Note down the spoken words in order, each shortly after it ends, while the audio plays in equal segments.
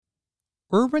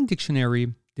Urban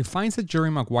Dictionary defines a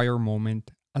Jerry Maguire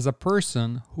moment as a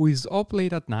person who is up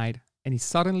late at night and is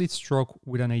suddenly struck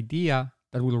with an idea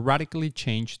that will radically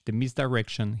change the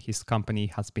misdirection his company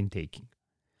has been taking.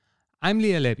 I'm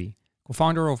Leah Levy, co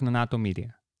founder of Nanato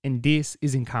Media, and this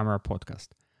is In Camera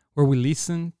Podcast, where we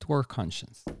listen to our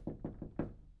conscience.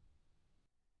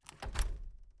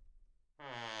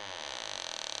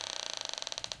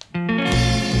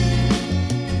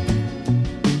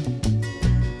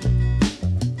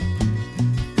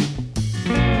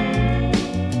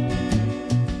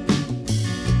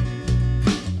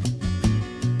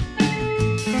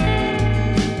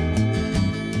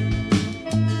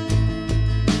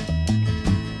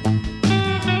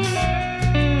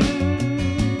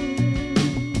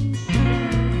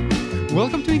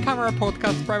 Welcome to In Camera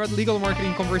Podcast, private legal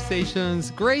marketing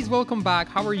conversations. Grace, welcome back.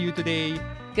 How are you today?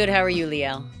 Good. How are you,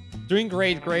 Liel? Doing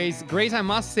great, Grace. Grace, I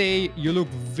must say, you look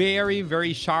very,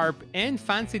 very sharp and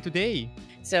fancy today.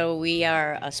 So we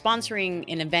are sponsoring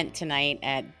an event tonight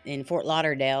in Fort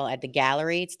Lauderdale at the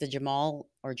gallery. It's the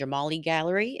Jamali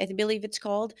Gallery, I believe it's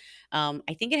called.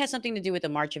 I think it has something to do with the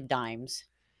March of Dimes.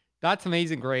 That's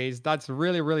amazing, Grace. That's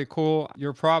really, really cool.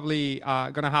 You're probably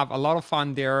going to have a lot of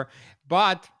fun there,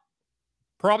 but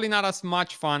probably not as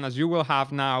much fun as you will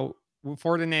have now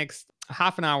for the next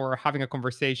half an hour having a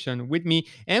conversation with me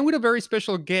and with a very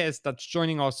special guest that's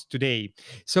joining us today.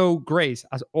 So, Grace,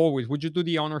 as always, would you do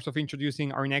the honors of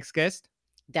introducing our next guest?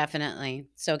 Definitely.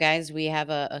 So, guys, we have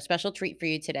a special treat for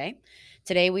you today.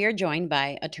 Today, we are joined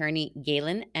by attorney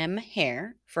Galen M.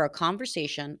 Hare for a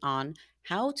conversation on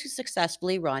how to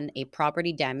successfully run a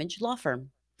property damage law firm.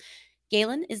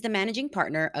 Galen is the managing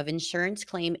partner of Insurance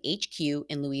Claim HQ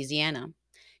in Louisiana.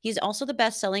 He's also the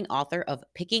best selling author of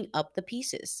Picking Up the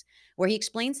Pieces, where he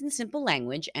explains in simple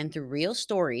language and through real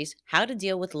stories how to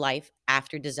deal with life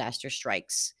after disaster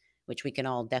strikes, which we can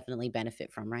all definitely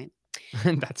benefit from, right?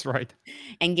 That's right.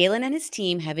 And Galen and his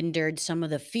team have endured some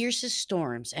of the fiercest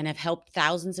storms and have helped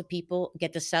thousands of people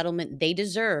get the settlement they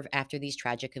deserve after these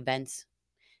tragic events.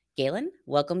 Galen,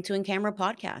 welcome to In Camera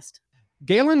Podcast.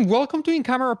 Galen, welcome to In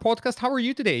Camera Podcast. How are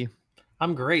you today?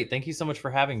 I'm great. Thank you so much for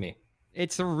having me.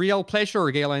 It's a real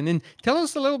pleasure, Galen. And tell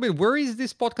us a little bit, where is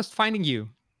this podcast finding you?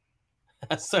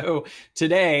 So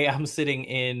today I'm sitting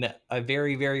in a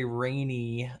very, very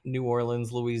rainy New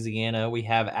Orleans, Louisiana. We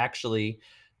have actually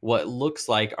what looks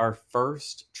like our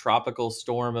first tropical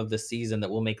storm of the season that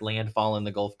will make landfall in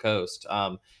the Gulf Coast.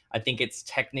 I think it's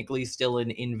technically still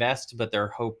an invest, but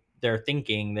they're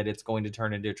thinking that it's going to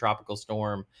turn into a tropical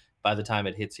storm by the time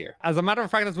it hits here. As a matter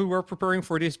of fact, as we were preparing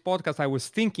for this podcast, I was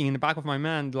thinking in the back of my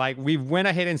mind, like we went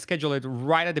ahead and scheduled it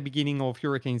right at the beginning of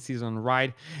hurricane season,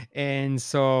 right? And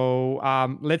so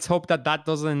let's hope that that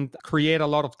doesn't create a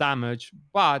lot of damage.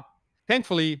 But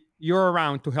thankfully, you're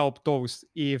around to help those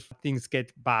if things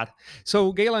get bad.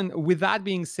 So, Galen, with that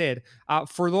being said,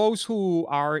 for those who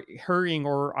are hearing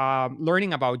or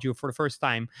learning about you for the first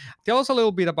time, tell us a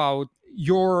little bit about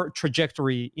your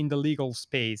trajectory in the legal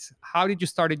space. How did you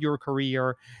start your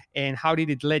career, and how did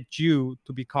it lead you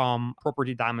to become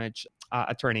property damage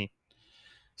attorney?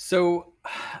 So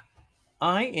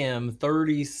I am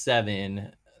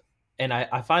 37, and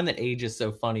I find that age is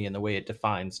so funny in the way it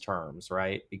defines terms,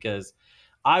 right? Because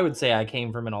I would say I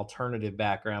came from an alternative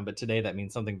background, but today that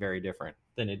means something very different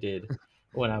than it did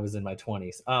when I was in my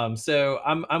 20s. So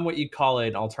I'm what you call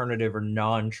an alternative or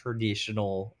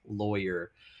non-traditional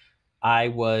lawyer. I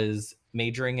was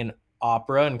majoring in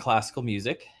opera and classical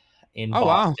music in Oh,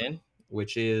 wow. Boston,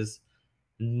 which is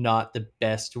not the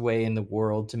best way in the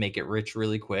world to make it rich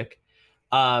really quick.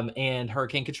 And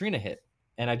Hurricane Katrina hit.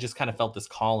 And I just kind of felt this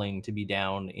calling to be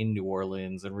down in New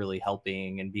Orleans and really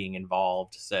helping and being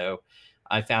involved. So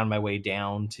I found my way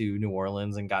down to New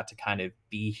Orleans and got to kind of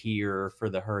be here for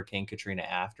the Hurricane Katrina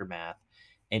aftermath.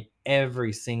 And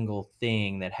every single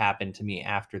thing that happened to me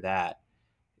after that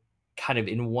kind of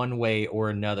in one way or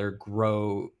another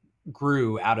grew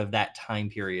out of that time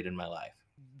period in my life.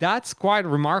 That's quite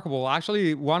remarkable.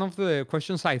 Actually, one of the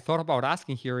questions I thought about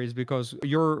asking here is because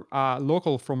you're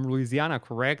local from Louisiana,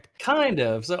 correct? Kind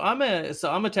of. So I'm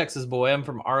a Texas boy. I'm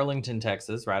from Arlington,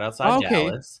 Texas, right outside Okay.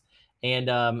 Dallas,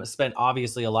 and spent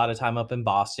obviously a lot of time up in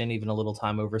Boston, even a little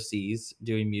time overseas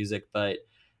doing music. But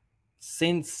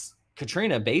since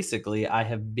Katrina, basically, I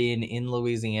have been in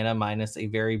Louisiana, minus a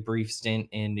very brief stint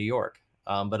in New York.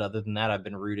 But other than that, I've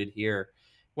been rooted here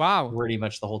Wow. pretty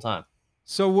much the whole time.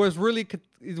 So it was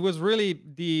really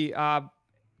the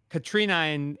Katrina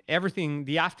and everything,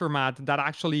 the aftermath that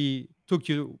actually took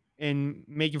you and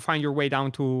made you find your way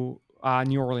down to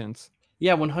New Orleans.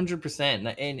 Yeah,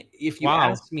 100%. And if you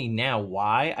Wow. ask me now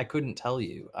why, I couldn't tell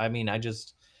you. I mean, I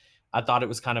just I thought it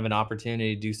was kind of an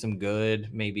opportunity to do some good,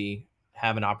 maybe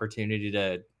have an opportunity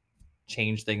to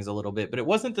change things a little bit. But it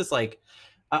wasn't this like,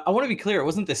 I want to be clear, it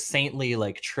wasn't this saintly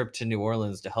like trip to New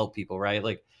Orleans to help people, right?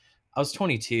 Like I was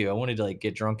 22. I wanted to like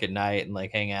get drunk at night and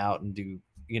like hang out and do,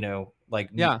 like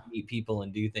Yeah. meet people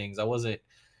and do things. I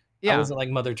Yeah. wasn't like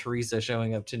Mother Teresa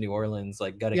showing up to New Orleans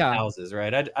like gutting Yeah. houses,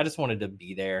 right? I just wanted to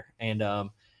be there. And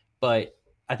but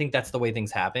I think that's the way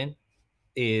things happen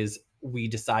is we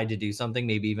decide to do something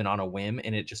maybe even on a whim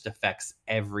and it just affects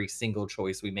every single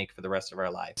choice we make for the rest of our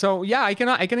life. So yeah, I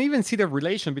can even see the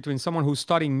relation between someone who's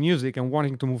studying music and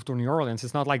wanting to move to New Orleans.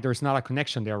 It's not like there's not a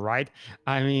connection there, right?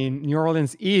 I mean, New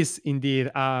Orleans is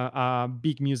indeed a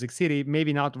big music city.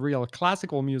 Maybe not real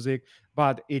classical music,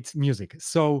 but it's music.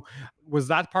 So was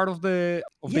that part of the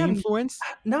Yeah, influence?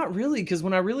 not really, because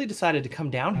when I really decided to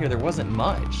come down here, there wasn't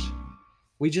much.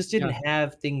 We just Yeah, didn't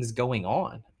have things going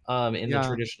on, in the yeah.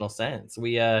 traditional sense.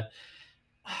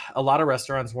 A lot of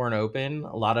restaurants weren't open,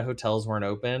 a lot of hotels weren't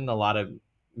open, a lot of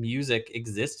music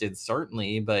existed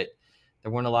certainly, but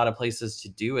there weren't a lot of places to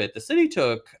do it. The city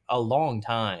took a long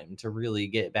time to really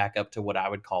get back up to what I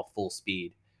would call full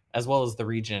speed, as well as the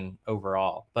region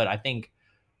overall. But I think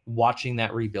watching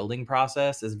that rebuilding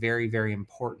process is very, very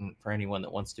important for anyone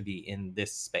that wants to be in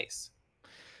this space.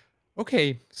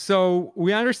 Okay, so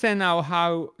we understand now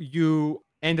how you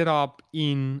ended up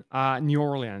in New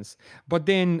Orleans, but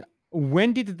then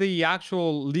when did the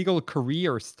actual legal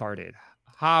career started?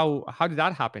 How did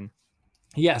that happen?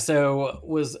 Yeah, so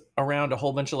was around a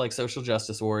whole bunch of like social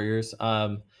justice warriors.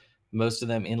 Most of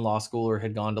them in law school or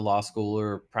had gone to law school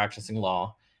or practicing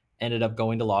law. Ended up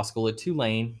going to law school at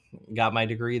Tulane, got my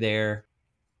degree there.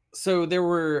 So there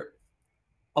were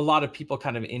a lot of people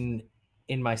kind of in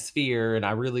my sphere, and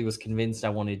I really was convinced I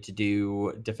wanted to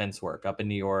do defense work up in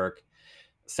New York.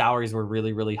 Salaries were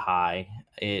really, really high.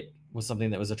 It was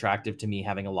something that was attractive to me,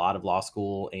 having a lot of law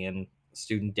school and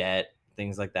student debt,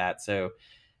 things like that. So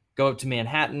go up to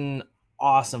Manhattan,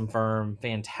 awesome firm,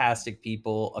 fantastic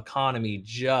people. Economy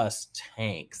just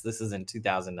tanks. This is in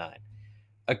 2009.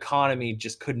 Economy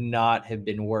just could not have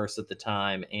been worse at the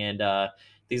time. And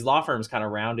these law firms kind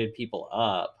of rounded people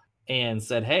up and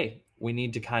said, hey, we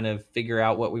need to kind of figure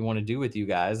out what we want to do with you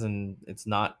guys. And it's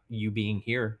not you being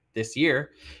here this year.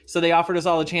 So they offered us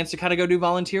all a chance to kind of go do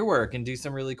volunteer work and do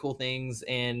some really cool things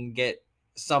and get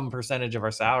some percentage of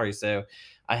our salary. So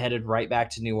I headed right back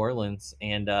to New Orleans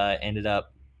and ended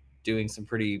up doing some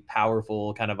pretty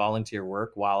powerful kind of volunteer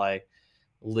work while I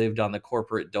lived on the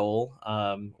corporate dole.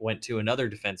 Went to another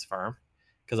defense firm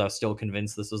because I was still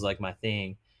convinced this was like my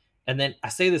thing. And then I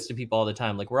say this to people all the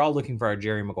time, like we're all looking for our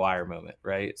Jerry Maguire moment,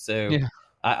 right? So Yeah.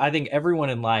 I think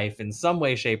everyone in life, in some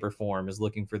way, shape, or form, is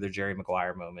looking for their Jerry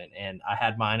Maguire moment. And I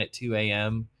had mine at 2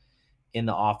 a.m. in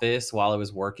the office while I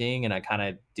was working, and I kind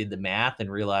of did the math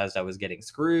and realized I was getting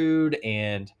screwed.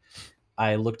 And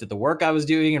I looked at the work I was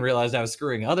doing and realized I was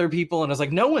screwing other people. And I was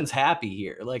like, no one's happy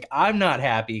here. Like, I'm not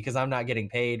happy because I'm not getting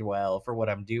paid well for what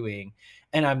I'm doing.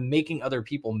 And I'm making other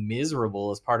people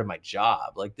miserable as part of my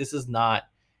job. Like, this is not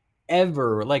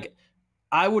ever like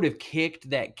I would have kicked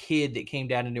that kid that came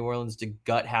down to New Orleans to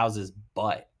gut house's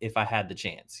butt if I had the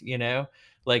chance,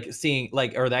 Like seeing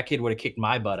like or that kid would have kicked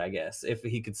my butt, I guess, if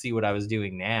he could see what I was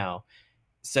doing now.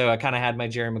 So I kind of had my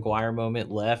Jerry Maguire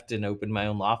moment, left and opened my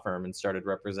own law firm and started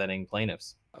representing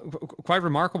plaintiffs. Quite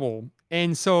remarkable.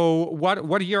 And so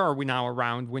what year are we now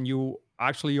around when you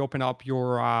actually open up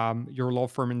your law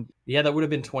firm Yeah, that would have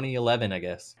been 2011, I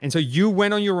guess. and so you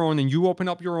went on your own and you opened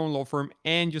up your own law firm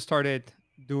and you started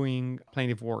doing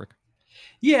plaintiff work.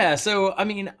 Yeah, so I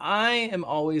mean, I am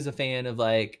always a fan of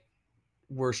like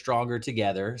we're stronger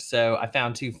together. So I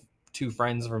found two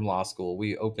friends from law school.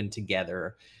 We opened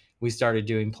together. We started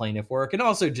doing plaintiff work and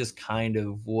also just kind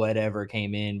of whatever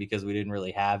came in because we didn't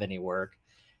really have any work.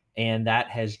 And that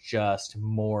has just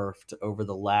morphed over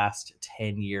the last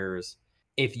 10 years.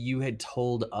 If you had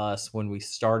told us when we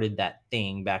started that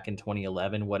thing back in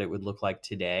 2011 what it would look like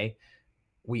today,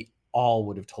 we all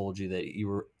would have told you that you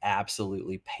were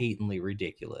absolutely patently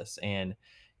ridiculous. And,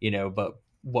 but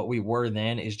what we were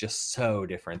then is just so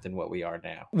different than what we are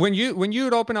now. When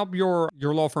you'd open up your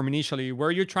law firm initially,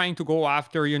 were you trying to go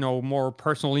after, more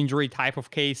personal injury type of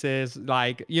cases,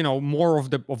 like, more of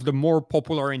the more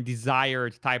popular and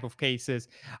desired type of cases,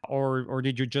 or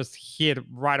did you just hit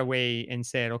right away and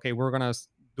said, okay, we're gonna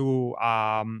do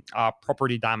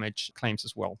property damage claims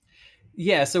as well?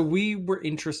 Yeah, so we were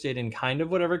interested in kind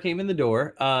of whatever came in the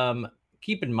door.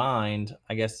 Keep in mind,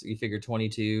 I guess you figure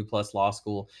 22 plus law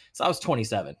school. So I was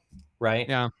 27, right?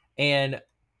 Yeah. And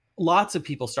Lots of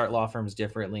people start law firms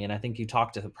differently, and I think you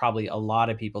talk to probably a lot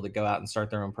of people that go out and start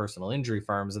their own personal injury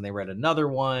firms, and they read another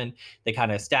one, they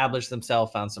kind of established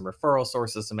themselves, found some referral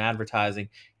sources, some advertising.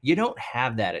 You don't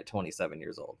have that at 27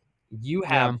 years old. You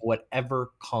have Yeah.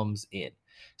 whatever comes in.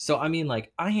 So I mean,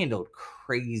 like, I handled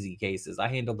crazy cases. I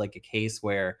handled like a case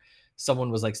where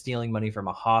someone was like stealing money from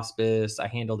a hospice. I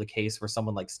handled a case where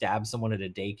someone like stabbed someone at a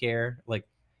daycare. Like,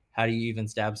 how do you even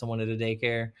stab someone at a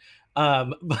daycare?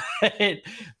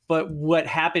 But what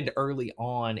happened early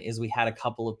on is we had a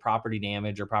couple of property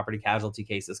damage or property casualty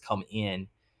cases come in,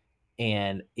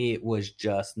 and it was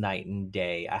just night and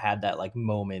day. I had that like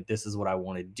moment, this is what I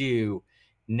want to do.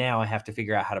 Now I have to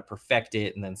figure out how to perfect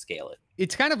it and then scale it.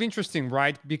 It's kind of interesting,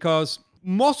 right? Because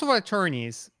most of our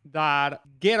attorneys that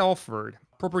get offered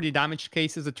property damage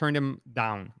cases that turn them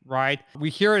down, right? We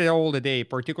hear it all the day,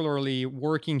 particularly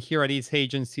working here at this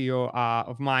agency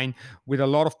of mine with a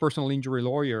lot of personal injury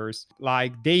lawyers.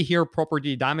 Like they hear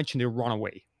property damage and they run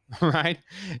away, right?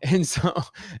 And so,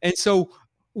 and so,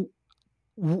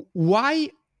 why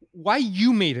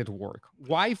you made it work,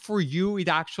 why for you it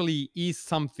actually is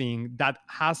something that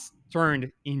has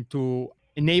turned into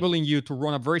enabling you to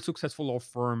run a very successful law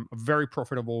firm, a very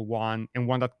profitable one, and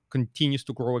one that continues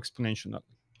to grow exponentially.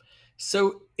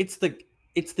 So it's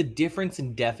the difference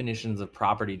in definitions of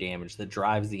property damage that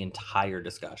drives the entire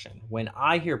discussion. When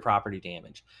I hear property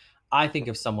damage, I think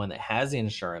of someone that has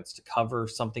insurance to cover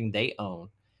something they own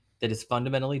that is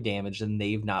fundamentally damaged and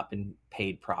they've not been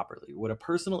paid properly. What a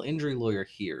personal injury lawyer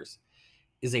hears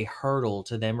is a hurdle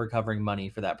to them recovering money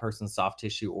for that person's soft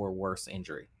tissue or worse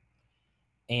injury.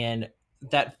 And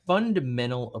that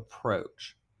fundamental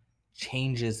approach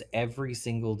changes every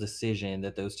single decision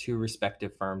that those two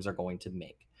respective firms are going to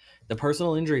make. The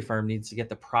personal injury firm needs to get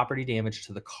the property damage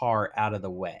to the car out of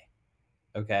the way.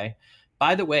 Okay.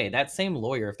 By the way, that same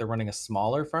lawyer, if they're running a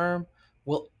smaller firm,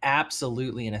 will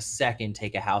absolutely in a second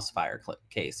take a house fire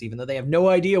case, even though they have no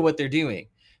idea what they're doing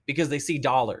because they see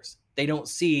dollars. They don't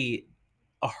see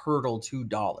a hurdle to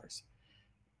dollars.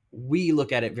 We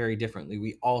look at it very differently.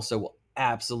 We also will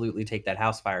absolutely take that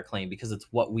house fire claim because it's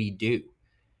what we do.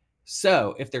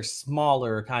 So if they're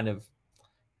smaller, kind of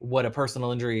what a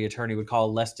personal injury attorney would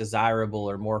call less desirable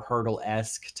or more hurdle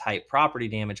esque type property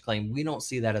damage claim, we don't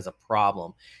see that as a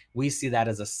problem. We see that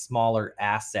as a smaller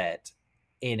asset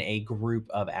in a group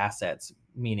of assets,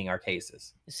 meaning our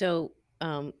cases. So,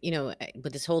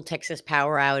 with this whole Texas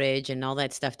power outage and all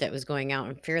that stuff that was going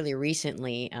out fairly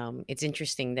recently, it's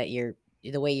interesting that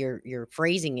the way you're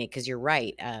phrasing it because you're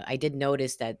right. I did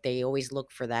notice that they always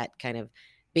look for that kind of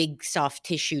big soft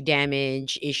tissue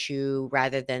damage issue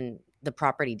rather than the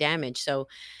property damage. So,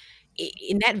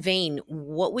 in that vein,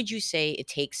 what would you say it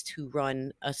takes to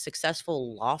run a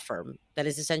successful law firm that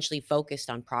is essentially focused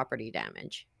on property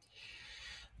damage?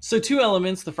 So, two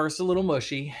elements. The first, a little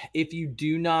mushy. If you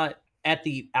do not, at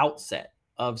the outset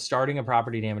of starting a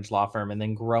property damage law firm and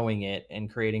then growing it and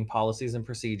creating policies and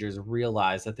procedures,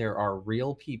 realize that there are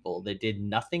real people that did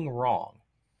nothing wrong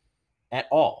at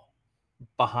all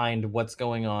behind what's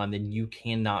going on, then you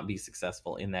cannot be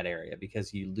successful in that area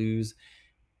because you lose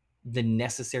the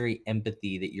necessary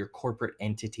empathy that your corporate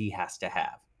entity has to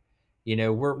have. You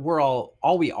know, we're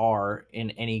all we are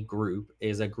in any group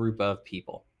is a group of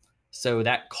people. So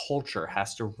that culture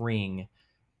has to ring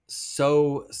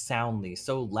so soundly,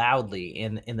 so loudly,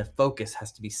 and the focus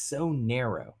has to be so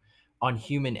narrow on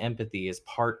human empathy as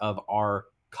part of our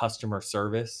customer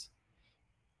service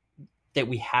that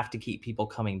we have to keep people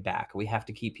coming back. We have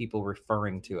to keep people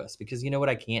referring to us because you know what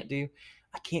I can't do?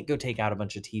 I can't go take out a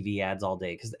bunch of TV ads all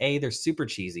day because A, they're super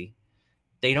cheesy.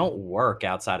 They don't work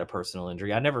outside of personal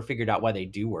injury. I never figured out why they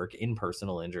do work in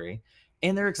personal injury.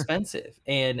 And they're expensive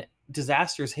and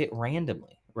disasters hit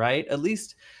randomly, right? At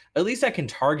least I can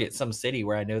target some city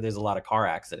where I know there's a lot of car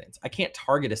accidents. I can't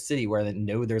target a city where I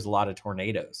know there's a lot of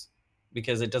tornadoes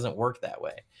because it doesn't work that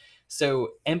way. So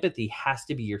empathy has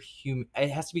to be your it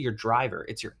has to be your driver.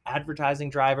 It's your advertising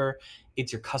driver,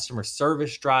 it's your customer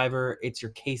service driver, it's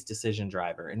your case decision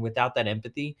driver. And without that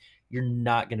empathy, you're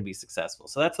not going to be successful.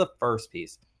 So that's the first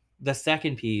piece. The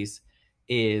second piece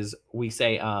is we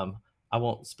say I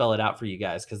won't spell it out for you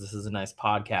guys because this is a nice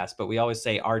podcast, but we always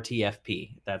say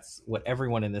RTFP. That's what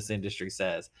everyone in this industry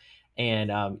says.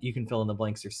 And you can fill in the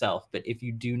blanks yourself. But if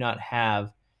you do not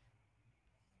have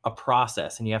a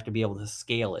process and you have to be able to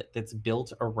scale it that's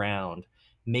built around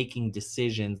making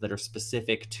decisions that are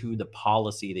specific to the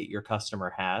policy that your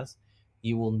customer has,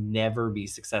 you will never be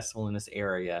successful in this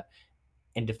area.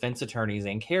 And defense attorneys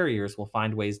and carriers will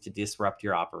find ways to disrupt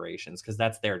your operations because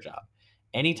that's their job.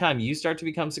 Anytime you start to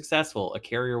become successful, a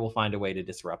carrier will find a way to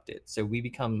disrupt it. So we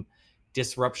become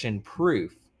disruption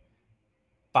proof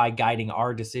by guiding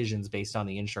our decisions based on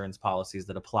the insurance policies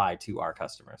that apply to our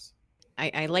customers.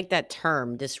 I like that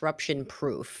term, disruption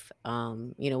proof.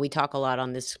 We talk a lot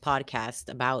on this podcast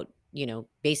about,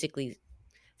 basically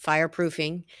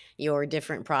fireproofing your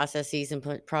different processes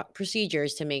and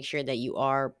procedures to make sure that you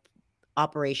are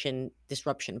operation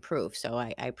disruption proof. So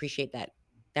I appreciate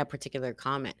that particular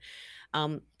comment.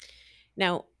 Um,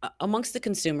 Now, amongst the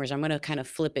consumers, I'm going to kind of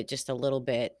flip it just a little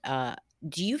bit.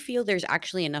 Do you feel there's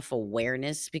actually enough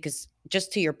awareness? Because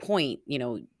just to your point,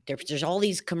 there's all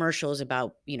these commercials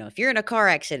about, if you're in a car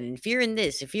accident, if you're in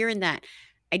this, if you're in that.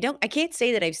 I can't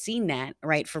say that I've seen that,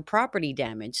 right, for property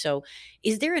damage. So,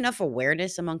 is there enough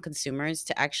awareness among consumers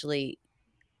to actually,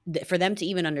 for them to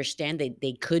even understand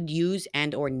they could use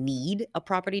and or need a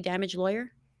property damage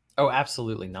lawyer? Oh,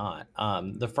 absolutely not.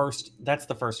 That's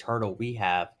the first hurdle we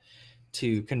have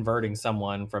to converting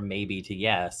someone from maybe to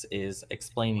yes is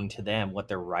explaining to them what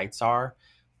their rights are,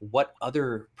 what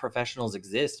other professionals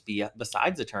exist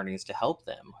besides attorneys to help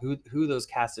them, who those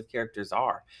cast of characters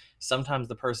are. Sometimes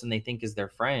the person they think is their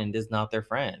friend is not their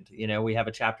friend. We have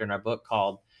a chapter in our book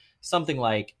called something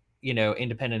like,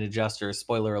 independent adjusters,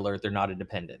 spoiler alert, they're not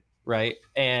independent, right?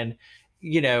 And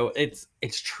it's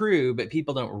true, but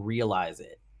people don't realize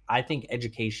it. I think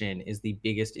education is the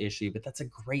biggest issue, but that's a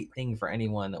great thing for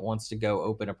anyone that wants to go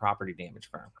open a property damage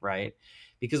firm, right?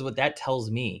 Because what that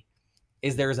tells me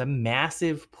is there's a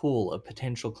massive pool of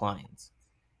potential clients,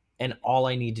 and all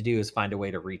I need to do is find a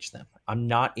way to reach them. I'm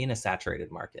not in a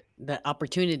saturated market. The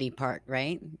opportunity part,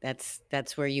 right? That's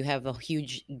where you have a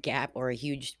huge gap, or a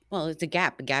huge, well, it's a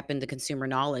gap in the consumer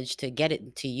knowledge to get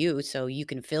it to you so you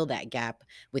can fill that gap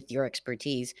with your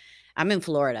expertise. I'm in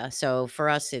Florida, so for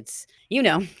us it's,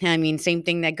 I mean, same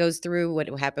thing that goes through what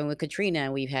happened with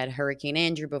Katrina. We've had Hurricane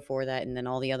Andrew before that, and then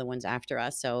all the other ones after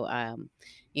us. So I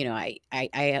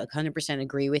 100%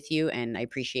 agree with you, and I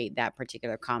appreciate that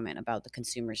particular comment about the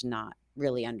consumers not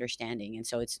really understanding. And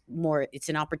so it's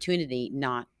an opportunity,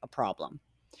 not a problem.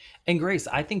 And Grace,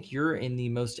 I think you're in the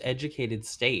most educated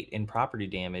state in property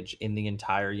damage in the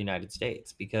entire United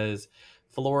States because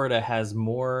Florida has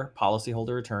more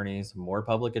policyholder attorneys, more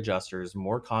public adjusters,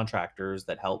 more contractors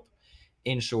that help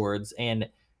insureds. And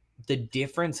the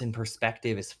difference in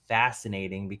perspective is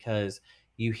fascinating because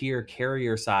you hear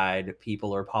carrier side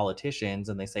people or politicians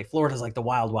and they say Florida's like the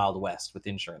wild, wild west with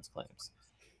insurance claims.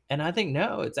 And I think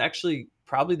no, it's actually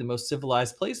probably the most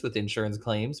civilized place with insurance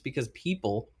claims because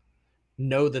people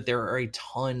know that there are a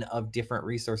ton of different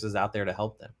resources out there to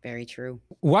help them. Very true.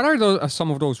 What are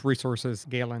some of those resources,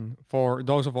 Galen, for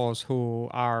those of us who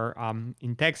are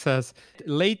in Texas?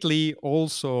 Lately,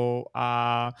 also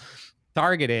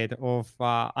targeted of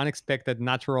unexpected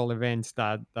natural events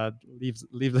that leaves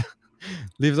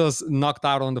leaves us knocked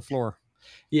out on the floor.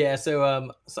 Yeah,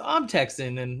 so I'm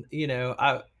Texan, and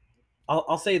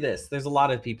I'll say this: there's a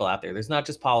lot of people out there. There's not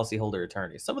just policyholder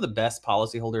attorneys. Some of the best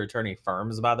policyholder attorney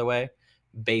firms, by the way,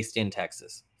 based in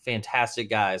Texas. Fantastic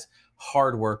guys,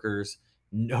 hard workers,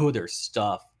 know their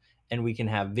stuff, and we can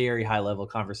have very high level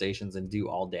conversations and do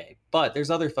all day. But there's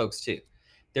other folks too.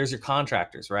 There's your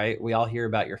contractors, right? We all hear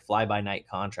about your fly by night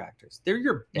contractors. They're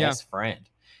your Yeah. best friend.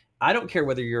 I don't care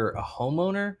whether you're a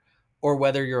homeowner or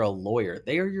whether you're a lawyer.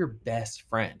 They are your best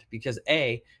friend because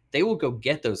A, they will go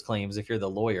get those claims if you're the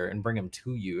lawyer and bring them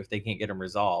to you if they can't get them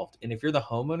resolved. And if you're the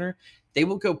homeowner, they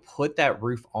will go put that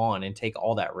roof on and take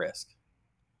all that risk,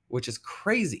 which is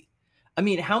crazy. I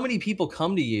mean, how many people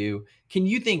come to you? Can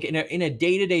you think in a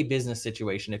day-to-day business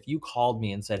situation, if you called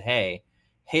me and said, "Hey,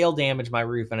 hail damaged my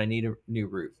roof and I need a new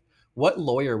roof." What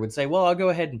lawyer would say, "Well, I'll go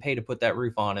ahead and pay to put that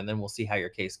roof on and then we'll see how your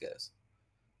case goes."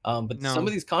 But some of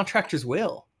No. these contractors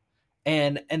will,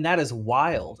 and that is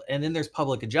wild. And then there's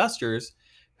public adjusters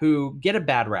who get a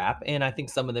bad rap, and I think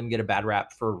some of them get a bad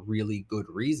rap for really good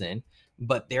reason,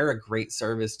 but they're a great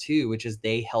service too, which is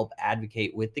they help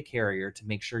advocate with the carrier to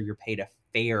make sure you're paid a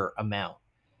fair amount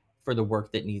for the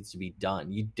work that needs to be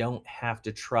done. You don't have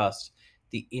to trust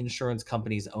the insurance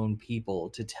company's own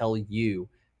people to tell you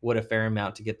what a fair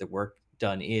amount to get the work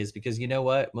done is, because you know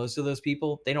what, most of those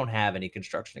people, they don't have any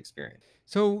construction experience.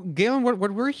 So, Galen, what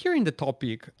we're hearing the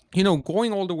topic,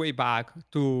 going all the way back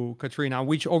to Katrina,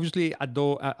 which obviously at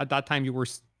that time you were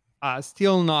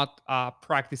still not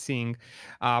practicing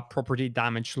property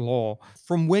damage law.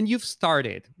 From when you've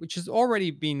started, which has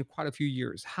already been quite a few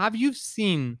years, have you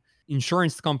seen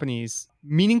insurance companies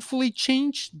meaningfully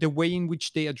change the way in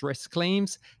which they address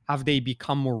claims? Have they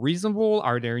become more reasonable?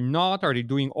 Are they not? Are they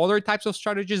doing other types of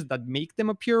strategies that make them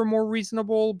appear more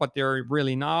reasonable, but they're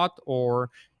really not? Or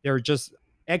they're just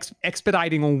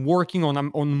expediting on working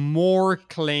on more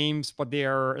claims, but they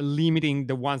are limiting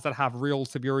the ones that have real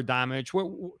severe damage.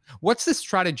 What's the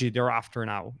strategy they're after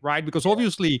now, right? Because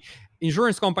obviously,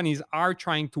 insurance companies are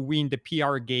trying to win the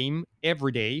PR game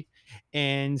every day,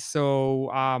 and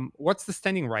so what's the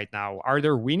standing right now? Are they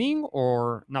winning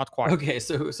or not quite? Okay,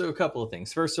 so a couple of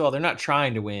things. First of all, they're not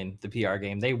trying to win the PR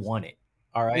game. They won it.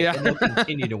 All right. Yeah. And they'll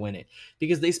continue to win it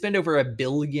because they spend over $1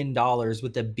 billion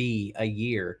with a B a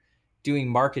year doing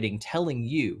marketing telling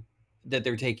you that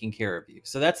they're taking care of you.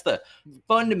 So that's the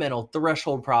fundamental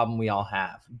threshold problem we all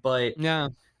have. But Yeah.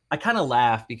 I kind of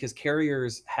laugh because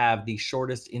carriers have the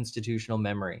shortest institutional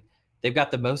memory. They've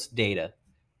got the most data,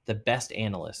 the best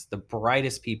analysts, the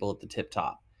brightest people at the tip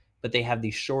top, but they have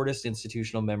the shortest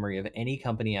institutional memory of any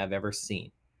company I've ever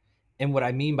seen. And what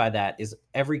I mean by that is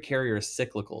every carrier is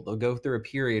cyclical. They'll go through a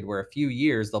period where a few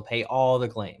years they'll pay all the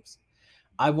claims.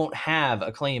 I won't have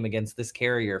a claim against this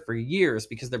carrier for years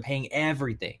because they're paying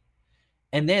everything.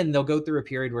 And then they'll go through a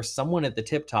period where someone at the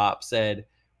tip top said,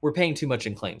 we're paying too much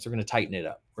in claims. We're going to tighten it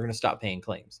up. We're going to stop paying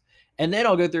claims. And then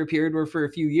I'll go through a period where for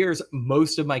a few years,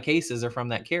 most of my cases are from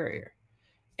that carrier.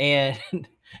 And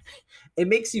it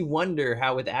makes you wonder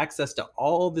how, with access to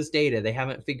all this data, they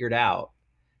haven't figured out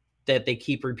that they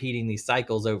keep repeating these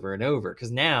cycles over and over.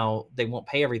 Because now they won't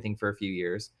pay everything for a few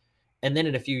years. And then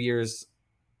in a few years,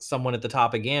 someone at the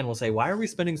top again will say, why are we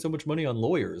spending so much money on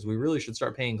lawyers? We really should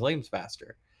start paying claims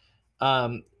faster.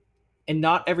 Um, and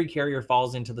not every carrier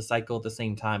falls into the cycle at the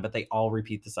same time, but they all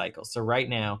repeat the cycle. So right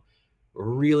now,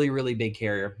 really, really big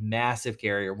carrier, massive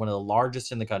carrier, one of the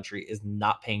largest in the country, is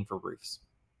not paying for roofs.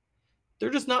 They're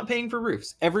just not paying for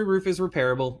roofs. Every roof is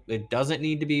repairable. It doesn't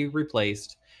need to be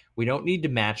replaced. We don't need to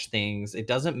match things. It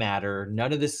doesn't matter.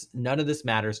 None of this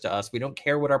matters to us. We don't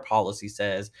care what our policy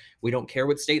says. We don't care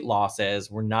what state law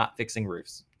says. We're not fixing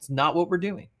roofs. It's not what we're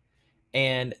doing.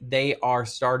 And they are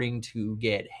starting to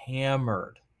get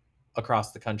hammered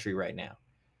across the country right now.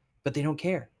 But they don't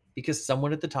care because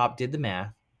someone at the top did the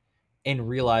math and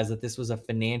realized that this was a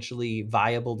financially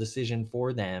viable decision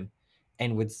for them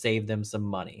and would save them some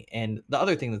money. And the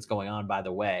other thing that's going on, by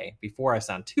the way, before I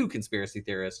sound too conspiracy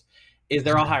theorist, is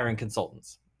they're all hiring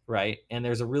consultants, right? And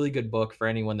there's a really good book for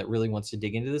anyone that really wants to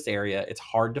dig into this area. It's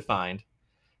hard to find,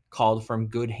 called From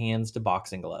Good Hands to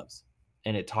Boxing Gloves.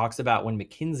 And it talks about when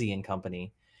McKinsey and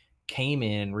Company came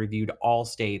in, reviewed all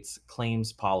states'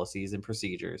 claims policies and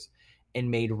procedures, and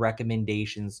made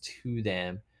recommendations to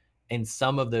them. And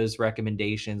some of those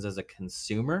recommendations, as a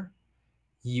consumer,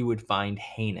 you would find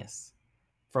heinous.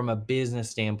 From a business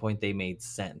standpoint, they made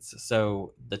sense.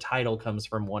 So the title comes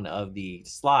from one of the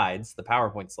slides, the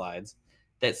PowerPoint slides,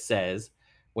 that says,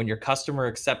 when your customer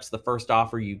accepts the first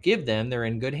offer you give them, they're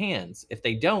in good hands. If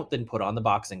they don't, then put on the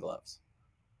boxing gloves.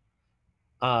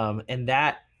 And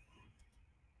that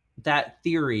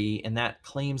theory and that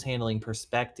claims handling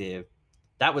perspective,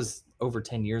 that was over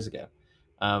 10 years ago.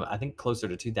 I think closer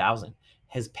to 2000,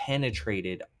 has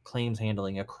penetrated claims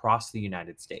handling across the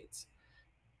United States.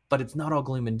 But it's not all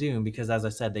gloom and doom because, as I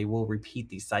said, they will repeat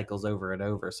these cycles over and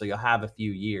over. So you'll have a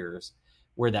few years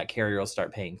where that carrier will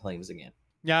start paying claims again.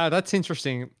 Yeah, that's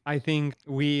interesting. I think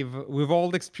we've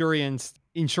all experienced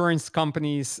insurance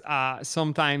companies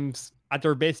sometimes at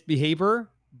their best behavior,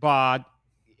 but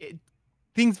it,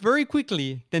 things very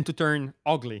quickly tend to turn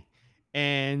ugly.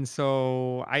 And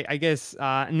so I guess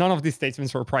none of these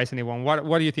statements surprise anyone.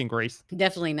 What do you think, Grace?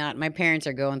 Definitely not. My parents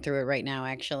are going through it right now,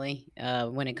 actually.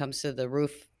 When it comes to the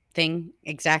roof thing,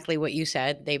 exactly what you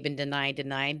said. They've been denied.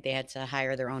 They had to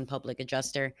hire their own public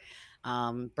adjuster,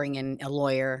 bring in a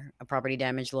lawyer, a property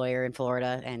damage lawyer in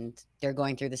Florida, and they're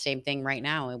going through the same thing right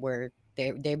now, where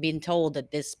they're being told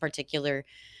that this particular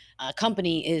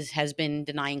company has been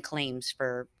denying claims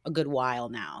for a good while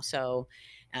now. So,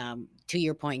 to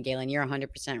your point, Galen, you're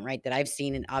 100% right that I've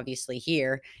seen it obviously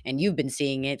here, and you've been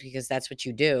seeing it because that's what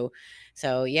you do.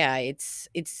 So, yeah, it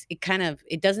kind of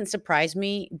it doesn't surprise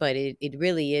me, but it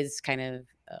really is kind of.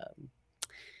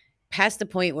 Past the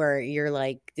point where you're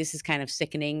like, this is kind of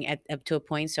sickening at up to a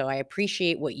point. So I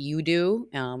appreciate what you do,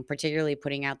 particularly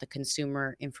putting out the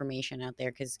consumer information out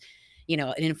there, because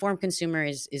an informed consumer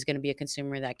is going to be a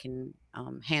consumer that can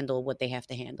handle what they have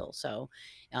to handle. So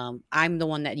I'm the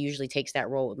one that usually takes that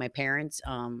role with my parents.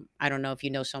 I don't know if you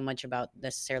know so much about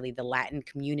necessarily the Latin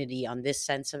community on this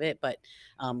sense of it, but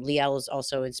Liel is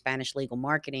also in Spanish legal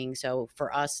marketing. So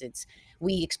for us, it's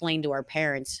we explain to our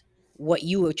parents what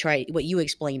you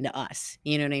explain to us.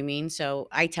 You know what I mean? So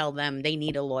I tell them they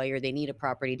need a lawyer, they need a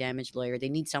property damage lawyer, they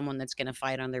need someone that's going to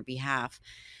fight on their behalf.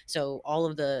 So all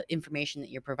of the information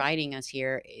that you're providing us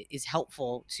here is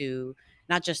helpful to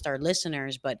not just our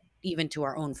listeners, but even to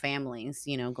our own families,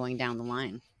 going down the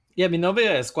line. Yeah, mi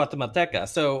novia es guatemalteca.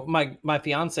 So my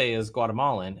fiance is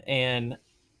Guatemalan, and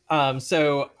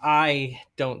so I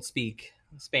don't speak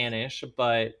Spanish,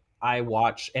 but I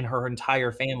watch, and her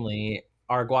entire family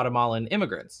are Guatemalan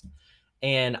immigrants,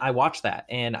 and I watch that,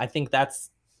 and I think that's,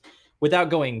 without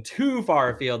going too far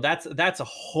afield, that's a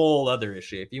whole other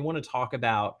issue. If you want to talk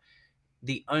about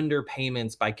the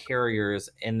underpayments by carriers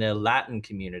in the Latin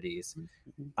communities,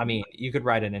 I Mhm. mean, you could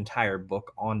write an entire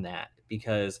book on that,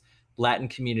 because Latin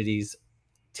communities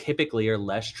typically are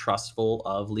less trustful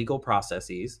of legal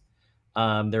processes.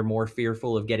 They're more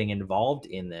fearful of getting involved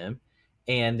in them,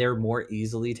 and they're more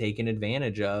easily taken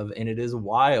advantage of. And it is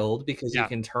wild because you Yeah,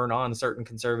 can turn on certain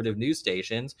conservative news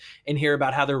stations and hear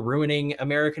about how they're ruining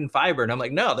American fiber. And I'm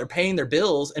like, no, they're paying their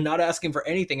bills and not asking for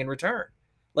anything in return.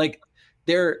 Like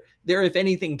they're if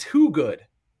anything too good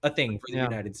a thing for the yeah.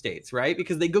 United States, right?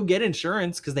 Because they go get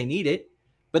insurance because they need it,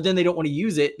 but then they don't want to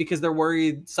use it because they're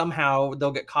worried somehow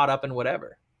they'll get caught up in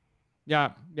whatever.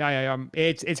 Yeah.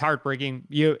 It's heartbreaking.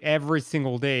 You every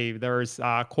single day there's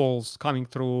calls coming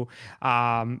through,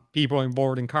 people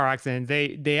involved in car accidents.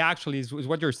 They actually is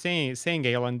what you're saying,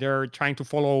 Gail, and they're trying to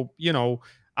follow,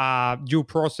 due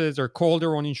process or call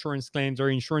their own insurance claims, or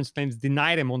insurance claims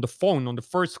deny them on the phone on the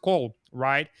first call,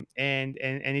 right? And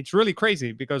it's really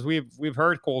crazy because we've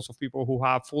heard calls of people who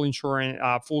have full insurance,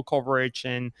 full coverage,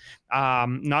 and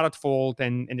not at fault,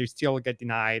 and they still get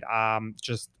denied.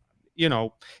 Just you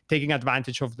know taking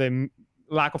advantage of the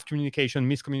lack of communication,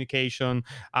 miscommunication,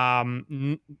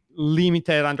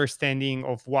 limited understanding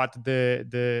of what the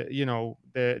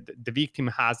victim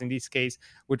has in this case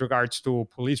with regards to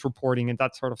police reporting and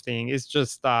that sort of thing. It's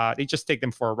just they just take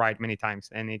them for a ride many times,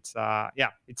 and it's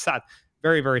yeah, it's sad,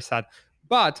 very very sad.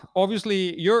 But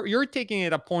obviously, you're taking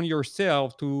it upon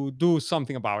yourself to do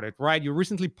something about it, right? You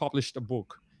recently published a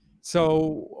book,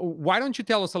 so why don't you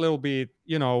tell us a little bit,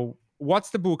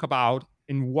 what's the book about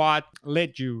and what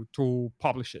led you to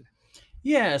publish it?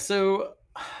 Yeah, so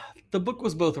the book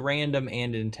was both random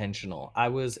and intentional. I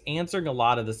was answering a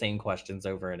lot of the same questions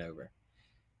over and over.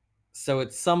 So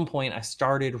at some point, I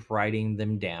started writing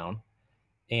them down,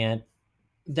 and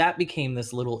that became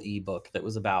this little ebook that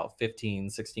was about 15,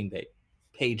 16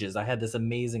 pages. I had this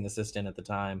amazing assistant at the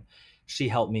time. She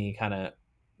helped me kind of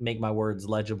make my words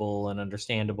legible and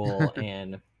understandable,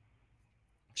 and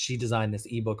she designed this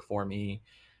ebook for me.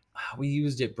 We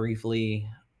used it briefly.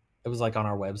 It was like on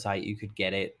our website, you could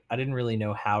get it. I didn't really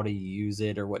know how to use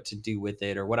it or what to do with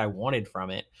it or what I wanted from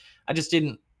it. I just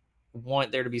didn't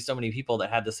want there to be so many people that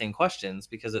had the same questions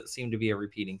because it seemed to be a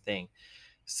repeating thing.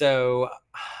 So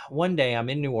one day I'm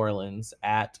in New Orleans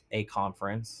at a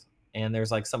conference, and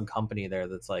there's like some company there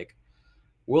that's like,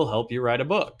 we'll help you write a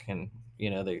book. And,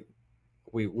 they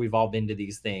we've all been to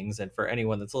these things, and for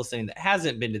anyone that's listening that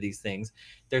hasn't been to these things,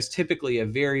 there's typically a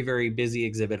very very busy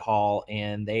exhibit hall,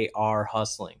 and they are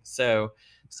hustling. So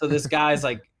this guy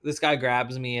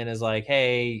grabs me and is like,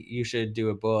 hey, you should do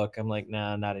a book. I'm like,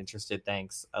 no, not interested,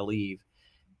 thanks, I leave.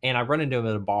 And I run into him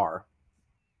at a bar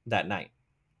that night,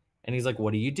 and he's like,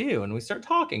 what do you do? And we start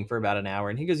talking for about an hour,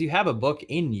 and he goes, you have a book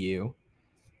in you.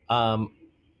 um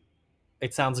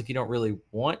it sounds like you don't really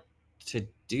want to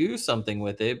do something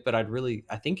with it, but I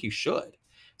think you should.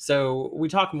 So we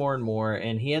talk more and more,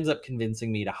 and he ends up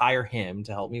convincing me to hire him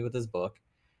to help me with his book.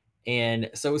 And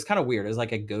so it was kind of weird. It was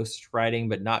like a ghost writing,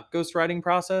 but not ghost writing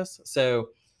process. So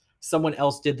someone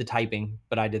else did the typing,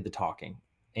 but I did the talking.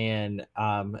 And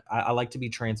I like to be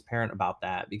transparent about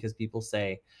that, because people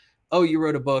say, "Oh, you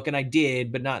wrote a book," and I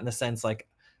did, but not in the sense like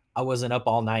I wasn't up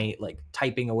all night like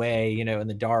typing away, in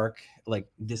the dark. Like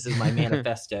this is my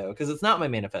manifesto, because it's not my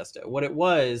manifesto. What it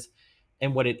was,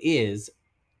 and what it is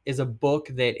a book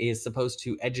that is supposed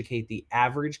to educate the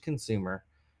average consumer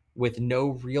with no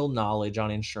real knowledge on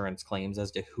insurance claims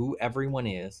as to who everyone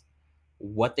is,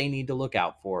 what they need to look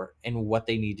out for, and what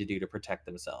they need to do to protect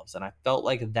themselves. And I felt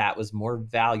like that was more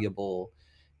valuable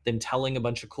than telling a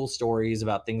bunch of cool stories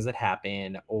about things that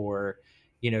happen, or,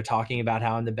 talking about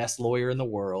how I'm the best lawyer in the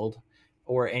world,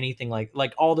 or anything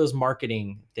like all those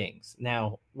marketing things.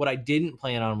 Now, what I didn't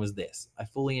plan on was this. I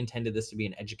fully intended this to be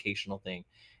an educational thing.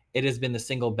 It has been the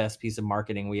single best piece of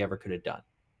marketing we ever could have done,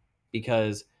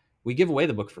 because we give away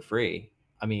the book for free.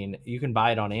 I mean, you can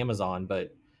buy it on Amazon,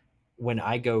 but when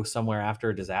I go somewhere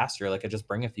after a disaster, like I just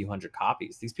bring a few hundred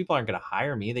copies. These people aren't going to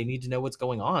hire me. They need to know what's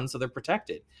going on, so they're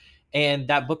protected. And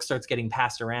that book starts getting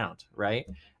passed around, right?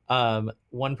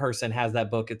 One person has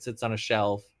that book, it sits on a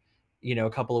shelf. A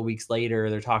couple of weeks later,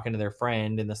 they're talking to their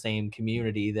friend in the same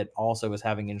community that also is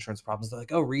having insurance problems. They're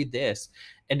like, oh, read this.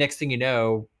 And next thing you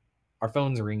know, our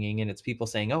phone's ringing and it's people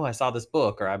saying, oh, I saw this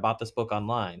book, or I bought this book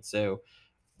online. So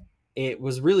it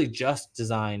was really just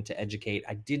designed to educate.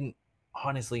 I didn't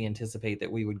honestly anticipate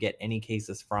that we would get any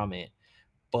cases from it,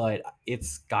 but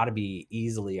it's got to be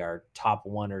easily our top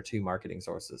one or two marketing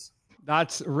sources.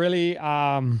 That's really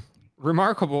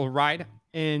remarkable, right?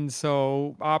 And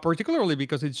so, particularly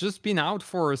because it's just been out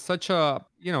for such a,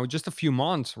 just a few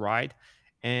months, right?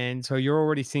 And so you're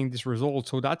already seeing this result.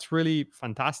 So that's really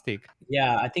fantastic.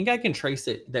 Yeah, I think I can trace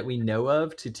it that we know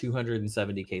of to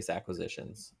 270 case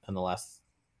acquisitions in the last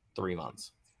 3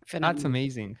 months. That's Phenomenal.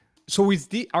 amazing. So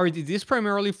are these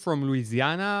primarily from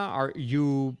Louisiana? Are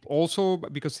you also,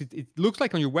 because it looks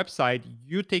like on your website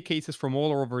you take cases from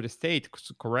all over the state,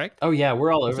 correct? Oh yeah,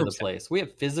 we're all Or over from the place. We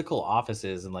have physical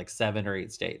offices in like 7 or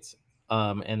 8 states.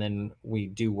 And then we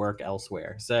do work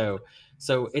elsewhere. So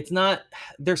it's not,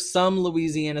 there's some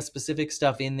Louisiana specific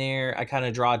stuff in there. I kind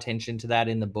of draw attention to that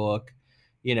in the book.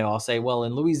 I'll say, well,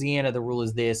 in Louisiana the rule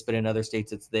is this, but in other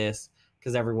states it's this,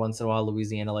 because every once in a while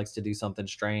Louisiana likes to do something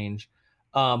strange.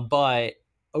 But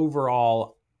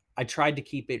overall, I tried to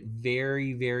keep it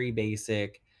very, very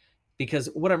basic, because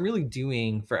what I'm really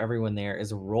doing for everyone there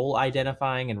is role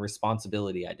identifying and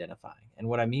responsibility identifying. And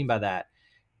what I mean by that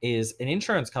is an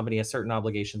insurance company has certain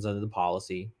obligations under the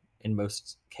policy in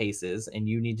most cases, and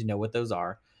you need to know what those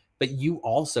are. But you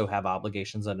also have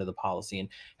obligations under the policy. And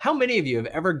how many of you have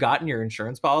ever gotten your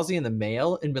insurance policy in the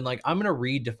mail and been like, I'm going to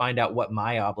read to find out what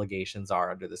my obligations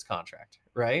are under this contract,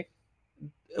 right?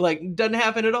 Like, doesn't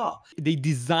happen at all. They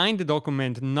designed the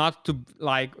document not to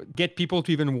like get people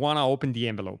to even want to open the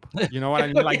envelope. You know what I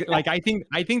mean? Like Yeah. I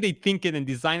think they think it and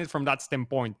design it from that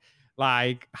standpoint.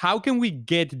 Like, how can we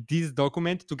get this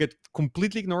document to get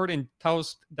completely ignored and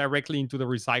tossed directly into the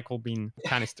recycle bin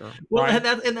canister, Well, right?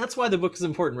 and that's why the book is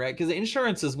important, right? Because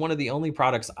insurance is one of the only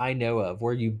products I know of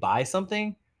where you buy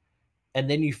something and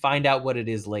then you find out what it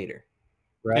is later,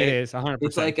 It right? is It's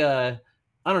 100%. like a,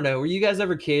 I don't know, were you guys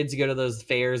ever kids? You go to those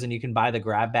fairs and you can buy the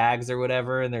grab bags or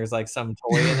whatever, and there's like some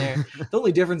toy in there. The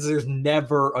only difference is there's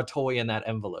never a toy in that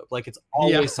envelope. Like, it's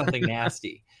Yeah. always something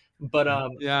nasty. But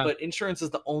Yeah. but insurance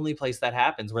is the only place that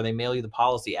happens, where they mail you the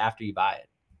policy after you buy it.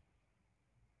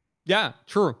 Yeah,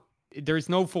 true. There is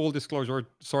no full disclosure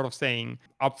sort of saying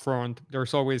upfront.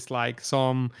 There's always like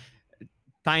some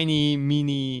tiny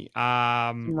mini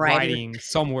Writing. writing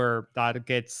somewhere that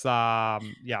gets not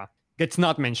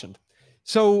mentioned.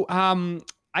 So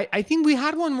I think we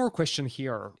had one more question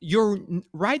here. You're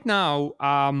right now,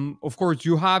 of course,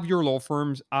 you have your law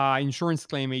firm's Insurance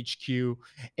Claim HQ,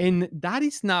 and that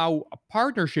is now a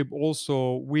partnership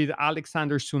also with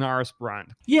Alexander Sunara's brand.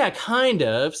 Yeah, kind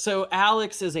of. So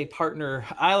Alex is a partner.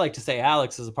 I like to say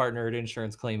Alex is a partner at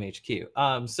Insurance Claim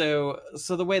HQ. So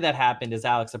the way that happened is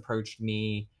Alex approached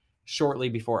me shortly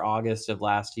before August of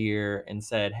last year and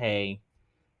said, "Hey,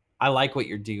 I like what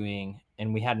you're doing."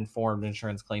 And we hadn't formed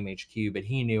Insurance Claim HQ, but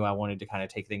he knew I wanted to kind of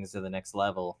take things to the next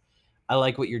level. I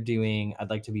like what you're doing. I'd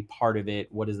like to be part of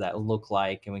it. What does that look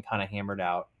like? And we kind of hammered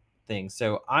out things.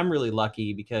 So I'm really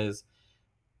lucky because,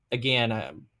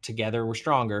 again, together we're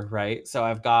stronger, right? So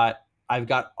I've got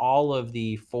all of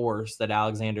the force that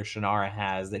Alexander Shannara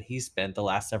has, that he spent the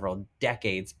last several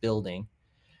decades building,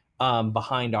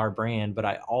 behind our brand. But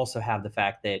I also have the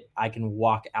fact that I can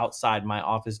walk outside my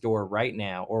office door right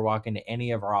now or walk into any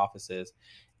of our offices,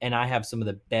 and I have some of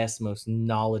the best, most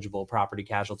knowledgeable property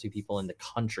casualty people in the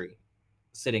country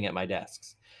sitting at my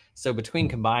desks. So between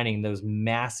combining those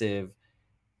massive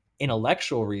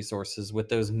intellectual resources with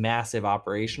those massive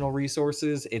operational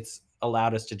resources, it's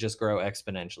allowed us to just grow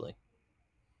exponentially.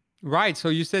 Right. So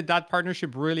you said that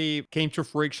partnership really came to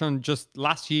fruition just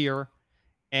last year.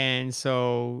 And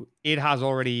so it has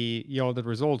already yielded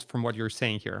results from what you're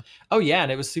saying here. Oh yeah,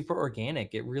 and it was super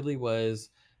organic. It really was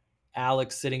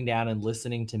Alex sitting down and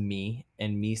listening to me,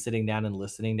 and me sitting down and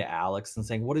listening to Alex and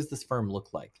saying, "What does this firm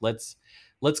look like? Let's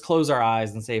close our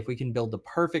eyes and say, if we can build the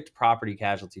perfect property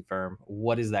casualty firm,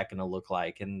 what is that going to look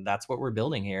like?" And that's what we're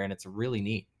building here, and it's really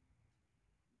neat.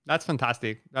 That's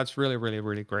fantastic. That's really, really,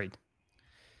 really great.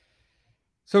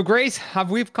 So, Grace,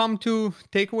 have we come to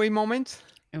takeaway moments?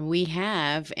 We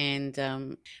have.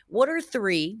 And what are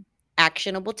three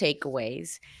actionable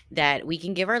takeaways that we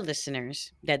can give our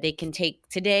listeners that they can take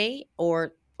today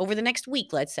or over the next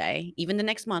week, let's say, even the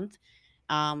next month,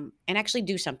 and actually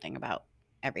do something about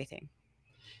everything?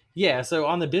 Yeah, so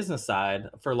on the business side,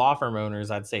 for law firm owners,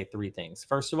 I'd say three things.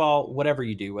 First of all, whatever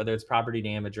you do, whether it's property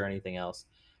damage or anything else,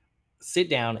 sit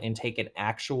down and take an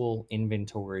actual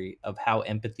inventory of how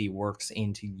empathy works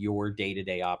into your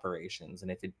day-to-day operations.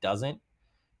 And if it doesn't,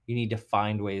 you need to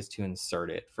find ways to insert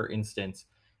it. For instance,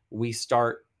 we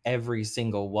start every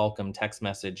single welcome text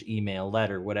message, email,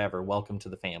 letter, whatever, welcome to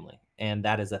the family. And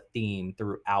that is a theme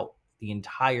throughout the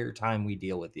entire time we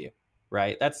deal with you.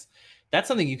 right? That's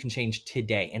something you can change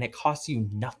today, and it costs you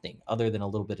nothing other than a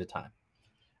little bit of time.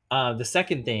 The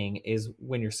second thing is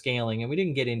when you're scaling, and we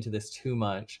didn't get into this too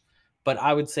much, but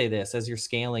I would say this: as you're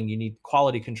scaling, you need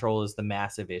quality control is the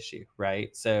massive issue,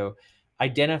 right? So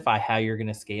identify how you're going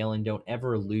to scale and don't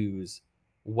ever lose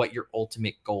what your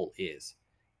ultimate goal is.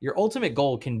 Your ultimate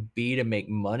goal can be to make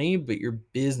money, but your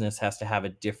business has to have a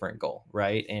different goal,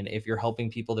 right? And if you're helping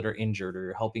people that are injured, or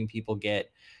you're helping people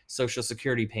get social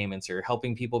security payments, or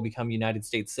helping people become United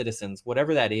States citizens,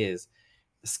 whatever that is,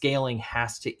 scaling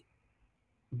has to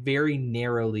very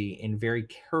narrowly and very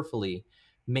carefully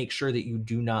make sure that you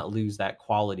do not lose that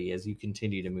quality as you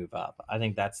continue to move up. I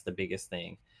think that's the biggest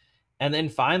thing. And then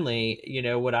finally,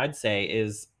 what I'd say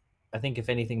is, I think if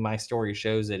anything, my story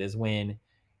shows it, is when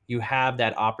you have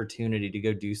that opportunity to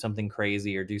go do something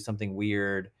crazy or do something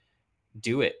weird,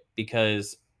 do it,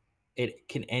 because it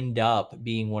can end up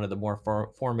being one of the more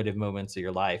formative moments of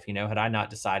your life. Had I not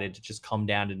decided to just come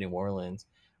down to New Orleans,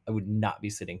 I would not be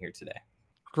sitting here today.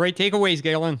 Great takeaways,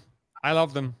 Galen. I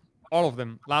love them. All of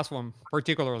them. Last one,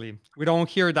 particularly. We don't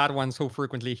hear that one so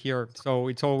frequently here. So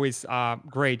it's always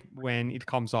great when it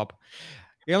comes up.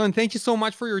 Galen, thank you so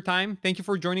much for your time. Thank you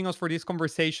for joining us for this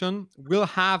conversation. We'll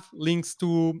have links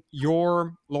to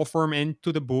your law firm and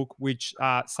to the book, which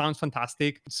sounds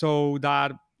fantastic, so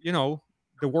that,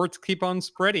 the words keep on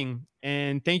spreading.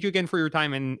 And thank you again for your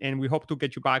time. And we hope to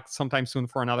get you back sometime soon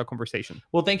for another conversation.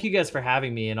 Well, thank you guys for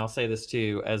having me. And I'll say this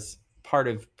too, as part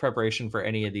of preparation for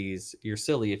any of these, you're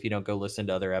silly if you don't go listen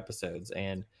to other episodes.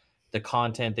 And the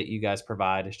content that you guys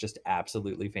provide is just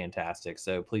absolutely fantastic.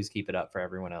 So please keep it up for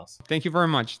everyone else. Thank you very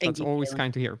much. Thank That's you, always Galen.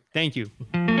 kind to hear. Thank you.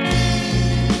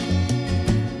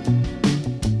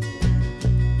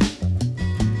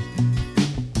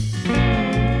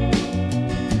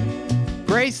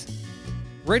 Grace,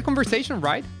 great conversation,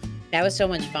 right? That was so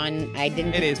much fun. I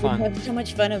didn't It think is we'd fun. have so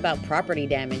much fun about property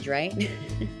damage, right?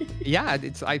 Yeah,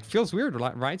 it feels weird,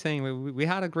 right? Saying we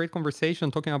had a great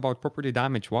conversation talking about property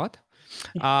damage. What?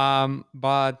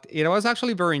 But it was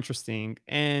actually very interesting.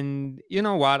 And you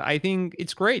know what? I think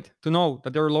it's great to know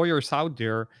that there are lawyers out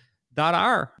there that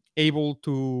are able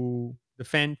to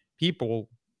defend people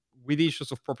with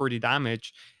issues of property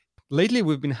damage. Lately,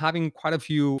 we've been having quite a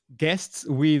few guests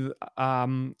with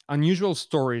unusual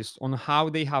stories on how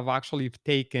they have actually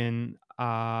taken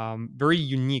very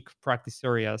unique practice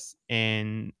areas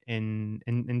and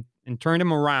turn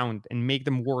them around and make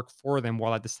them work for them,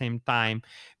 while at the same time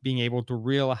being able to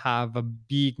really have a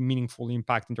big, meaningful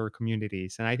impact in their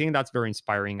communities. And I think that's very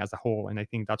inspiring as a whole. And I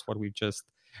think that's what we've just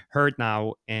heard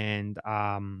now. And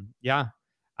yeah,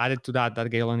 added to that,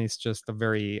 that Galen is just a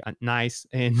very nice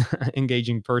and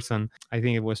engaging person. I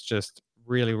think it was just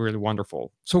really, really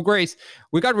wonderful. So, Grace,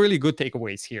 we got really good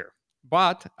takeaways here.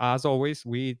 But as always,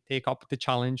 we take up the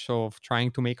challenge of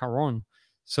trying to make our own.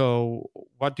 So,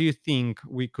 what do you think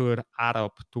we could add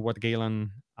up to what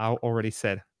Galen already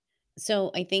said?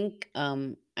 So I think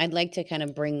I'd like to kind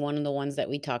of bring one of the ones that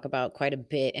we talk about quite a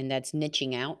bit, and that's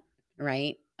niching out,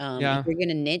 right? If Yeah, you're going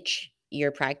to niche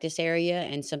your practice area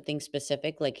and something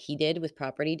specific, like he did with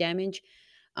property damage,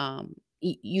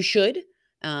 you should,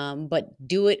 but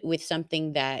do it with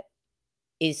something that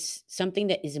is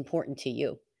important to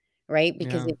you, right?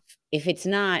 Because yeah, if it's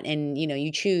not, and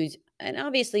you choose, and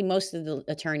obviously most of the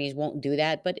attorneys won't do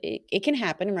that, but it can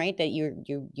happen, right? That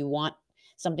you want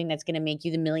something that's going to make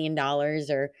you the $1 million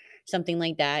or something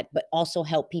like that, but also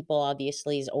help people,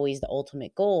 obviously, is always the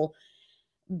ultimate goal.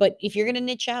 But if you're going to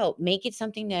niche out, make it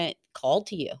something that called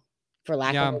to you, for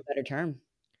lack of yeah. a better term,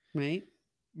 right?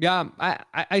 Yeah,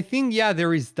 I think, yeah,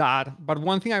 there is that. But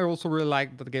one thing I also really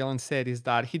like that Galen said is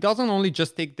that he doesn't only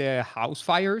just take the house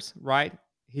fires, right?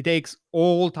 He takes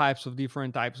all types of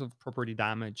different types of property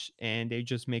damage and they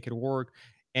just make it work.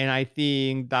 And I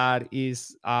think that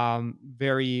is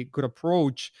very good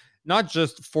approach, not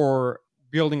just for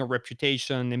building a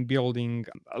reputation and building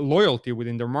loyalty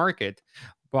within their market,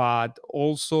 but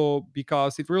also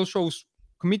because it really shows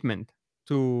commitment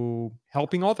to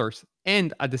helping others.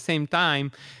 And at the same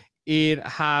time, it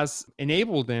has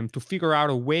enabled them to figure out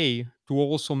a way to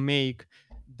also make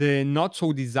the not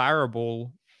so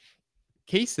desirable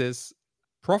cases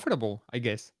profitable, I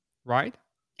guess. Right?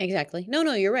 Exactly. No,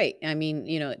 no, you're right. I mean,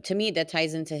 to me, that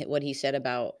ties into what he said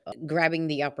about grabbing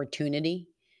the opportunity,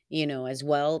 as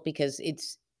well, because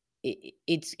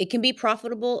it can be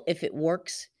profitable if it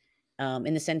works,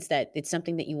 in the sense that it's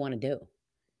something that you want to do,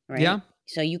 right? Yeah.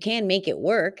 So you can make it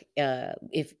work,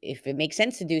 if it makes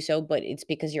sense to do so, but it's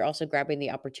because you're also grabbing the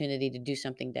opportunity to do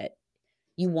something that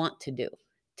you want to do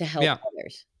to help Yeah.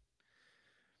 others.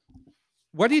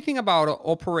 What do you think about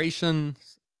Operation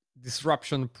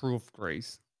Disruption Proof,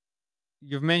 Grace?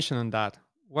 you've mentioned on that.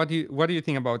 What do you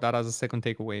think about that as a second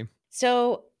takeaway?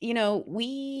 So,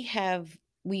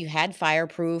 we've had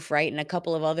Fireproof, right? And a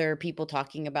couple of other people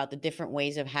talking about the different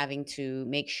ways of having to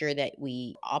make sure that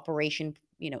we operation,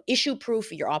 issue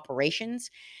proof your operations.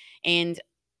 And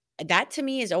that to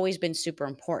me has always been super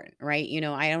important, right?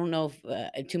 I don't know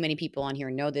if too many people on here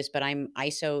know this, but I'm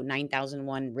ISO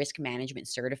 9001 risk management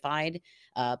certified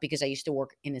because I used to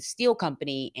work in a steel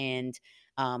company, and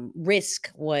risk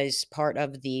was part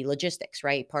of the logistics,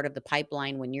 right? Part of the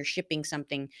pipeline. When you're shipping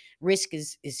something, risk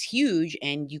is huge,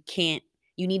 and you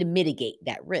need to mitigate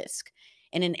that risk.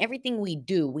 And in everything we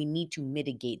do, we need to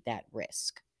mitigate that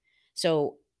risk.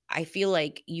 So I feel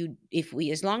like if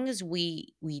we as long as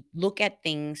we look at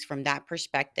things from that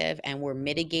perspective, and we're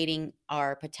mitigating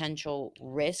our potential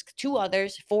risk to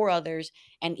others, for others,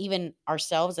 and even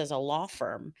ourselves as a law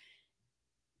firm,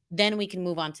 then we can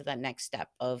move on to that next step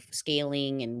of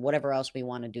scaling and whatever else we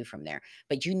want to do from there.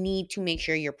 But you need to make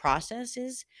sure your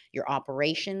processes, your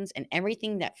operations, and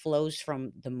everything that flows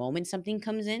from the moment something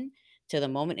comes in to the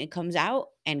moment it comes out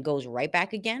and goes right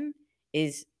back again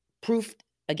is proofed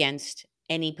against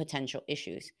any potential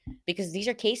issues. Because these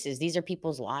are cases, these are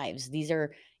people's lives, these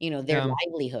are, their Yeah.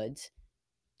 livelihoods.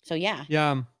 So yeah,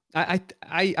 Yeah, I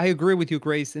agree with you,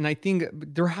 Grace, and I think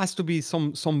there has to be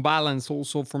some balance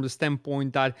also from the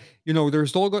standpoint that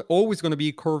there's always going to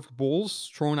be curved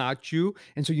balls thrown at you,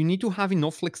 and so you need to have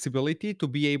enough flexibility to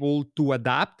be able to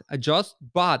adapt, adjust,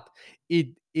 but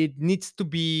it needs to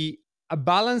be a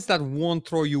balance that won't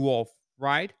throw you off,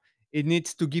 right? It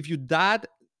needs to give you that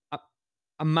a-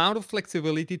 amount of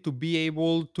flexibility to be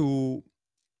able to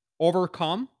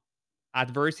overcome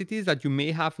adversities that you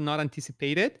may have not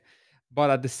anticipated, but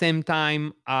at the same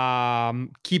time,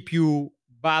 keep you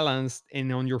balanced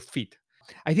and on your feet.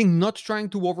 I think not trying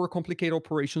to overcomplicate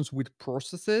operations with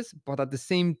processes, but at the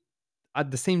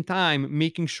same time,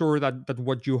 making sure that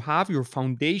what you have, your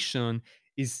foundation,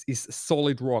 is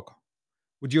solid rock.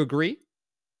 Would you agree?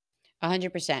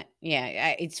 100%.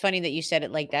 Yeah, it's funny that you said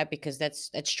it like that because that's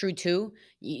true too.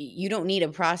 You don't need a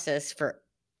process for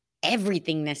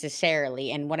everything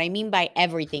necessarily. And what I mean by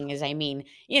everything is I mean,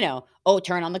 oh,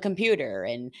 turn on the computer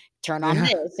and turn on Yeah,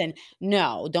 this. And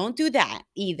no, don't do that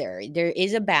either. There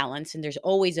is a balance, and there's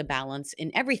always a balance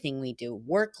in everything we do,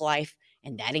 work, life,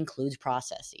 and that includes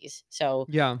processes. So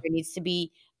yeah, there needs to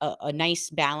be a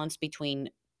nice balance between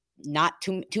not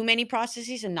too many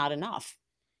processes and not enough.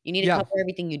 You need to yeah. cover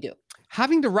everything you do.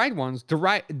 Having the right ones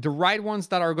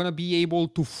that are going to be able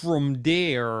to from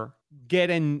there get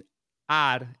and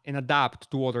add and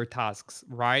adapt to other tasks,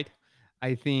 right?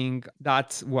 I think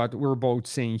that's what we're both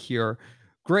saying here.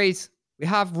 Grace, we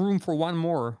have room for one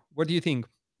more. What do you think?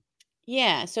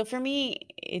 Yeah, so for me,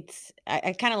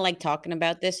 I kind of like talking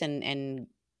about this, and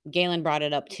Galen brought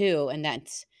it up too, and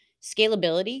that's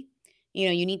scalability.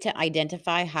 You need to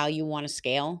identify how you want to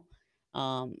scale.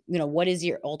 What is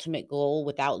your ultimate goal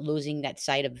without losing that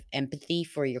sight of empathy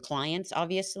for your clients,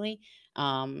 obviously,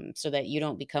 so that you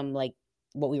don't become like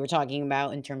what we were talking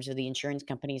about in terms of the insurance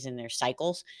companies and their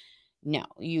cycles. No,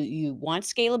 you want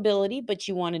scalability, but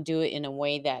you want to do it in a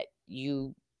way that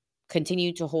you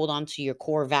continue to hold on to your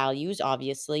core values,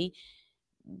 obviously,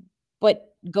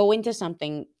 but go into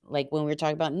something like when we were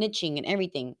talking about niching and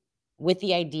everything with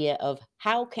the idea of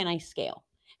how can I scale?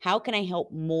 How can I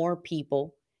help more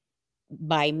people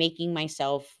by making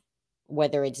myself,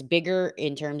 whether it's bigger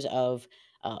in terms of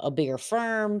a bigger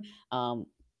firm,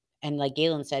 and like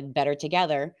Galen said, better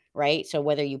together, right? So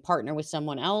whether you partner with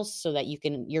someone else so that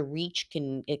your reach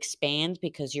can expand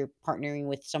because you're partnering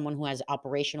with someone who has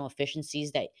operational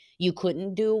efficiencies that you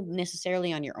couldn't do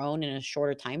necessarily on your own in a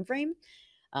shorter time frame,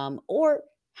 or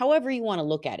however you want to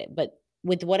look at it. But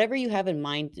with whatever you have in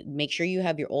mind, make sure you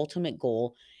have your ultimate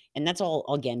goal. And that's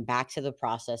all, again, back to the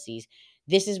processes.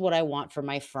 This is what I want for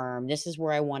my firm. This is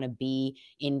where I want to be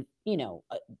in,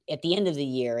 at the end of the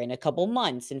year, in a couple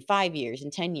months, in 5 years,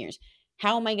 in 10 years.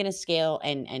 How am I going to scale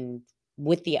and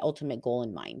with the ultimate goal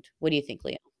in mind? What do you think,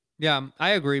 Leo? Yeah,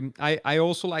 I agree. I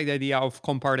also like the idea of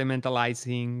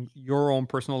compartmentalizing your own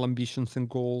personal ambitions and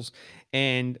goals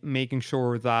and making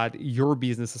sure that your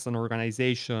business as an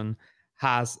organization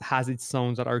has its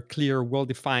zones that are clear, well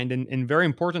defined, and very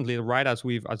importantly, right, as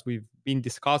we've been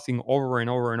discussing over and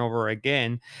over and over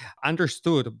again,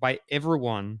 understood by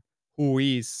everyone who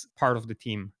is part of the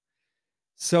team.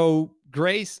 So,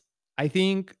 Grace, I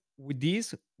think with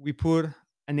this, we put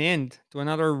an end to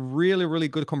another really, really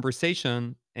good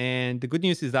conversation. And the good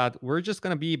news is that we're just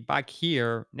going to be back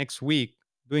here next week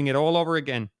doing it all over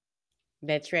again.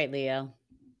 That's right, Leo.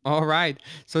 All right.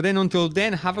 So, then until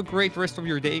then, have a great rest of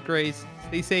your day, Grace.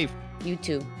 Stay safe. You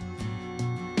too.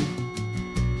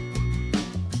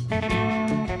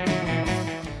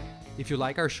 If you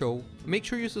like our show, make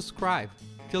sure you subscribe,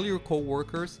 tell your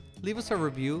coworkers, leave us a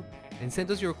review, and send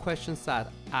us your questions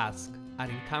at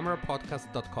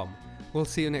ask@incamerapodcast.com. We'll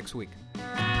see you next week.